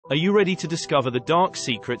Are you ready to discover the dark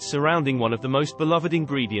secrets surrounding one of the most beloved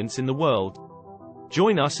ingredients in the world?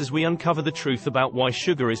 Join us as we uncover the truth about why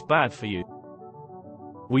sugar is bad for you.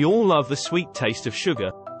 We all love the sweet taste of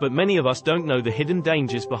sugar, but many of us don't know the hidden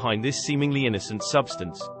dangers behind this seemingly innocent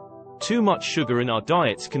substance. Too much sugar in our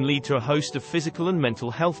diets can lead to a host of physical and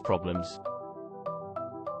mental health problems.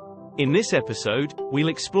 In this episode, we'll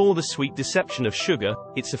explore the sweet deception of sugar,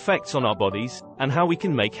 its effects on our bodies, and how we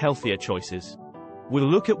can make healthier choices. We'll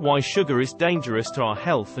look at why sugar is dangerous to our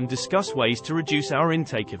health and discuss ways to reduce our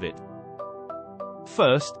intake of it.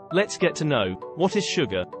 First, let's get to know, what is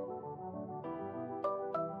sugar?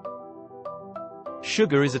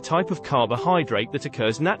 Sugar is a type of carbohydrate that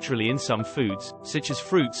occurs naturally in some foods, such as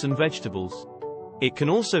fruits and vegetables. It can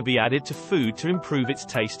also be added to food to improve its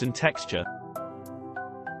taste and texture.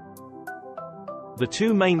 The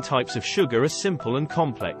two main types of sugar are simple and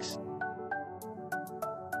complex.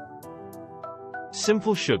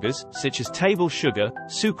 Simple sugars, such as table sugar,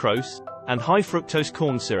 sucrose, and high fructose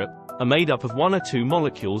corn syrup, are made up of one or two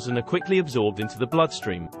molecules and are quickly absorbed into the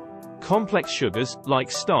bloodstream. Complex sugars,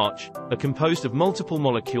 like starch, are composed of multiple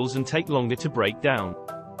molecules and take longer to break down.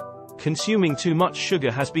 Consuming too much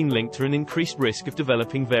sugar has been linked to an increased risk of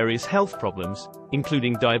developing various health problems,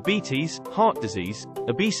 including diabetes, heart disease,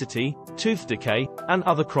 obesity, tooth decay, and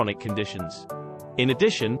other chronic conditions. In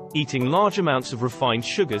addition, eating large amounts of refined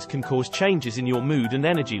sugars can cause changes in your mood and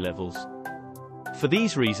energy levels. For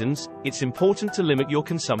these reasons, it's important to limit your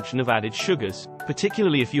consumption of added sugars,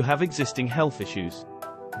 particularly if you have existing health issues.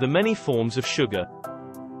 The many forms of sugar.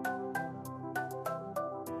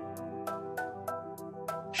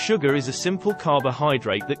 Sugar is a simple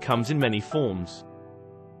carbohydrate that comes in many forms.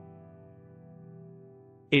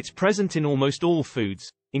 It's present in almost all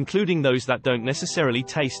foods, including those that don't necessarily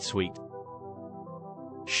taste sweet.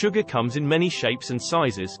 Sugar comes in many shapes and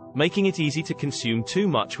sizes, making it easy to consume too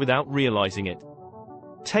much without realizing it.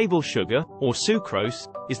 Table sugar, or sucrose,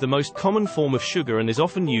 is the most common form of sugar and is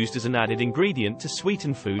often used as an added ingredient to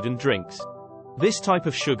sweeten food and drinks. This type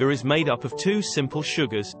of sugar is made up of two simple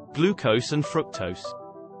sugars, glucose and fructose.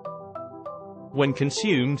 When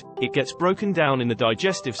consumed, it gets broken down in the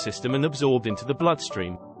digestive system and absorbed into the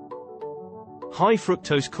bloodstream. High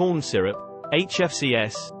fructose corn syrup,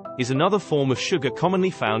 HFCS, is another form of sugar commonly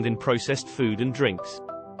found in processed food and drinks.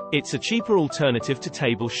 It's a cheaper alternative to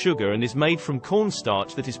table sugar and is made from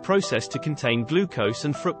cornstarch that is processed to contain glucose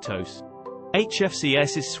and fructose.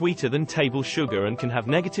 HFCS is sweeter than table sugar and can have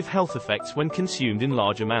negative health effects when consumed in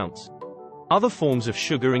large amounts. Other forms of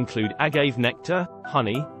sugar include agave nectar,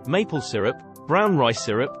 honey, maple syrup, brown rice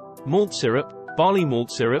syrup, malt syrup, barley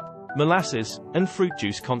malt syrup, molasses, and fruit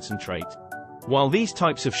juice concentrate. While these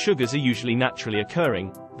types of sugars are usually naturally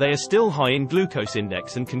occurring, they are still high in glucose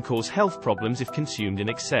index and can cause health problems if consumed in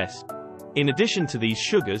excess. In addition to these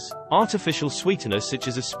sugars, artificial sweeteners such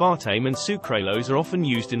as aspartame and sucralose are often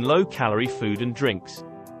used in low-calorie food and drinks.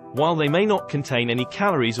 While they may not contain any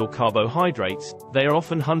calories or carbohydrates, they are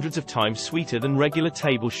often hundreds of times sweeter than regular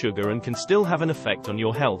table sugar and can still have an effect on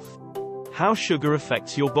your health. How sugar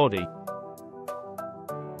affects your body.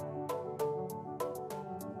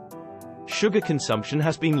 Sugar consumption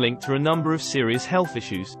has been linked to a number of serious health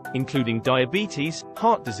issues, including diabetes,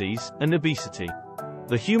 heart disease, and obesity.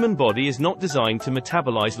 The human body is not designed to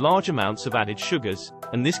metabolize large amounts of added sugars,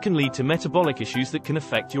 and this can lead to metabolic issues that can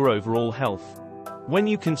affect your overall health. When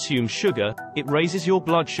you consume sugar, it raises your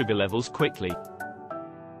blood sugar levels quickly.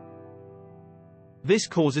 This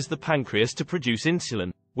causes the pancreas to produce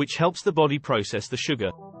insulin, which helps the body process the sugar.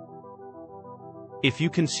 If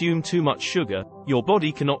you consume too much sugar, your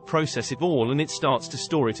body cannot process it all and it starts to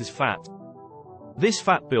store it as fat. This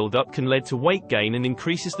fat buildup can lead to weight gain and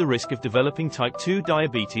increases the risk of developing type 2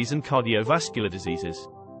 diabetes and cardiovascular diseases.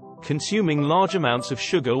 Consuming large amounts of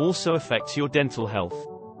sugar also affects your dental health.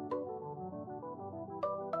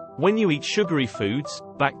 When you eat sugary foods,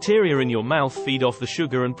 bacteria in your mouth feed off the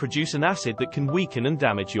sugar and produce an acid that can weaken and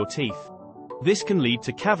damage your teeth. This can lead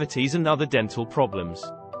to cavities and other dental problems.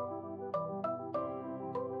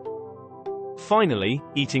 Finally,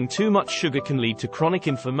 eating too much sugar can lead to chronic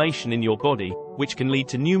inflammation in your body, which can lead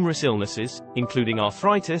to numerous illnesses, including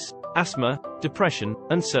arthritis, asthma, depression,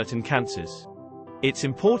 and certain cancers. It's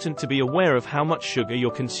important to be aware of how much sugar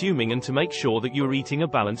you're consuming and to make sure that you're eating a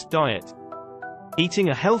balanced diet. Eating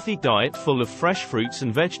a healthy diet full of fresh fruits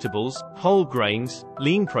and vegetables, whole grains,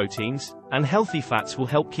 lean proteins, and healthy fats will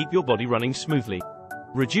help keep your body running smoothly.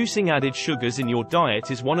 Reducing added sugars in your diet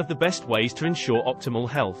is one of the best ways to ensure optimal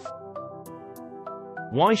health.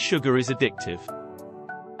 Why sugar is addictive.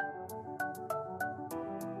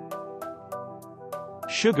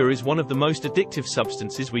 Sugar is one of the most addictive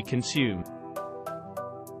substances we consume.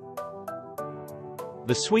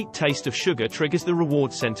 The sweet taste of sugar triggers the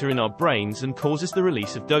reward center in our brains and causes the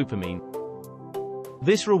release of dopamine.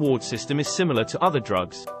 This reward system is similar to other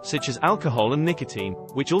drugs, such as alcohol and nicotine,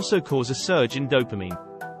 which also cause a surge in dopamine.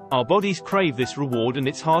 Our bodies crave this reward and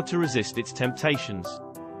it's hard to resist its temptations.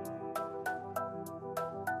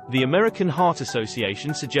 The American Heart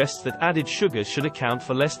Association suggests that added sugars should account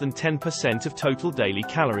for less than 10% of total daily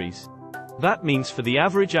calories. That means for the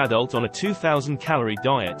average adult on a 2,000-calorie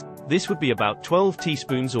diet, this would be about 12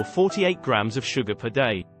 teaspoons or 48 grams of sugar per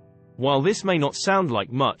day. While this may not sound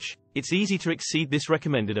like much, it's easy to exceed this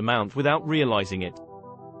recommended amount without realizing it.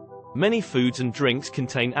 Many foods and drinks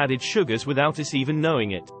contain added sugars without us even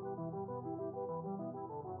knowing it.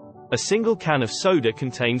 A single can of soda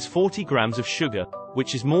contains 40 grams of sugar,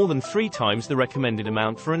 which is more than 3 times the recommended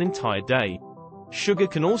amount for an entire day. Sugar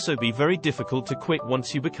can also be very difficult to quit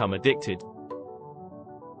once you become addicted.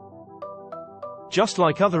 Just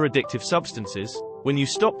like other addictive substances, when you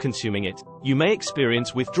stop consuming it, you may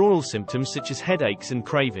experience withdrawal symptoms such as headaches and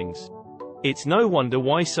cravings. It's no wonder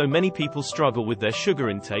why so many people struggle with their sugar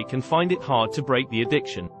intake and find it hard to break the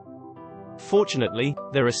addiction. Fortunately,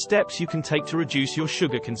 there are steps you can take to reduce your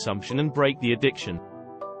sugar consumption and break the addiction.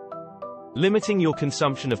 Limiting your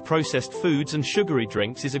consumption of processed foods and sugary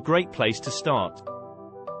drinks is a great place to start.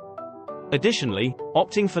 Additionally,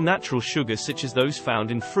 opting for natural sugars such as those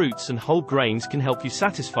found in fruits and whole grains can help you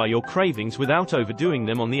satisfy your cravings without overdoing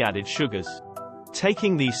them on the added sugars.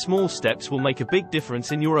 Taking these small steps will make a big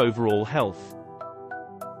difference in your overall health.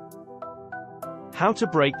 How to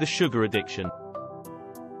break the sugar addiction.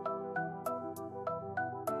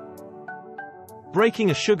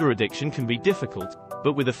 Breaking a sugar addiction can be difficult,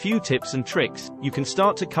 but with a few tips and tricks, you can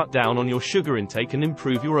start to cut down on your sugar intake and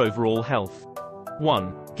improve your overall health.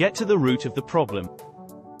 1. Get to the root of the problem.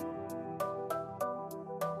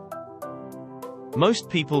 Most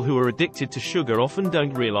people who are addicted to sugar often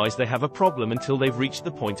don't realize they have a problem until they've reached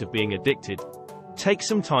the point of being addicted. Take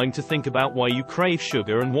some time to think about why you crave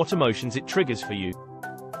sugar and what emotions it triggers for you.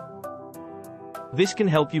 This can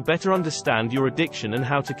help you better understand your addiction and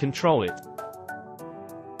how to control it.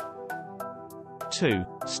 2.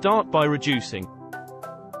 Start by reducing.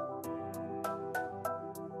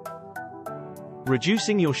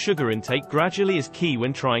 Reducing your sugar intake gradually is key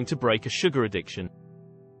when trying to break a sugar addiction.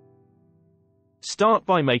 Start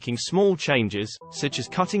by making small changes, such as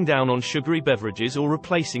cutting down on sugary beverages or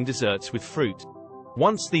replacing desserts with fruit.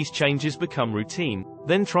 Once these changes become routine,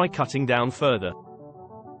 then try cutting down further.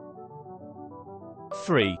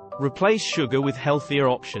 3. Replace sugar with healthier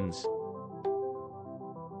options.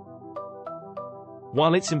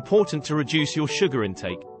 While it's important to reduce your sugar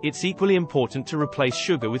intake, it's equally important to replace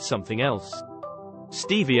sugar with something else.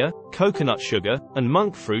 Stevia, coconut sugar, and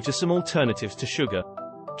monk fruit are some alternatives to sugar.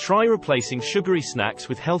 Try replacing sugary snacks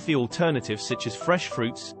with healthy alternatives such as fresh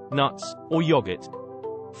fruits, nuts, or yogurt.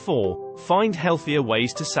 4. Find healthier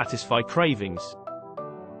ways to satisfy cravings.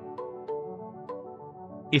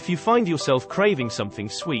 If you find yourself craving something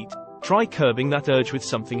sweet, try curbing that urge with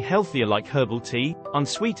something healthier like herbal tea,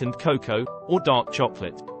 unsweetened cocoa, or dark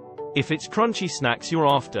chocolate. If it's crunchy snacks you're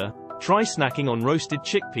after, try snacking on roasted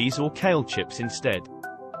chickpeas or kale chips instead.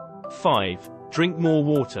 5. Drink more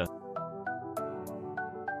water.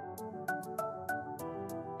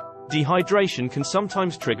 Dehydration can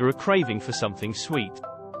sometimes trigger a craving for something sweet.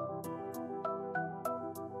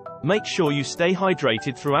 Make sure you stay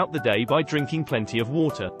hydrated throughout the day by drinking plenty of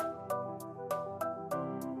water.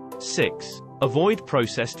 6. Avoid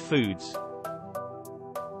processed foods.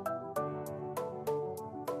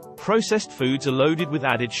 Processed foods are loaded with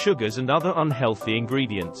added sugars and other unhealthy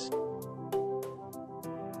ingredients.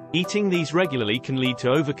 Eating these regularly can lead to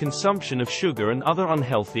overconsumption of sugar and other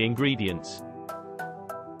unhealthy ingredients.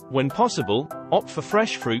 When possible, opt for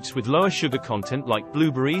fresh fruits with lower sugar content like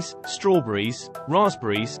blueberries, strawberries,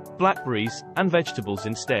 raspberries, blackberries, and vegetables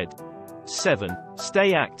instead. 7.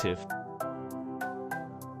 Stay active.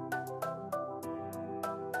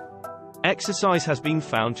 Exercise has been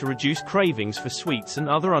found to reduce cravings for sweets and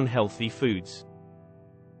other unhealthy foods.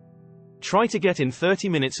 Try to get in 30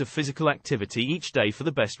 minutes of physical activity each day for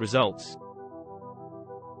the best results.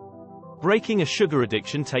 Breaking a sugar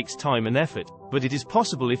addiction takes time and effort, but it is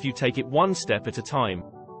possible if you take it one step at a time.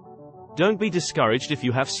 Don't be discouraged if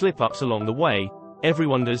you have slip-ups along the way.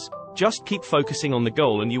 Everyone does. Just keep focusing on the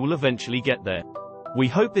goal and you will eventually get there. We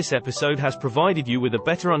hope this episode has provided you with a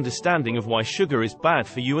better understanding of why sugar is bad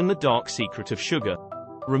for you and the dark secret of sugar.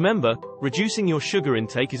 Remember, reducing your sugar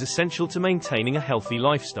intake is essential to maintaining a healthy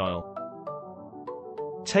lifestyle.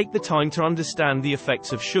 Take the time to understand the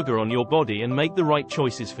effects of sugar on your body and make the right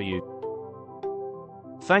choices for you.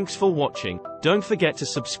 Thanks for watching. Don't forget to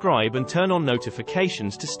subscribe and turn on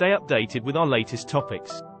notifications to stay updated with our latest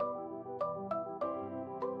topics.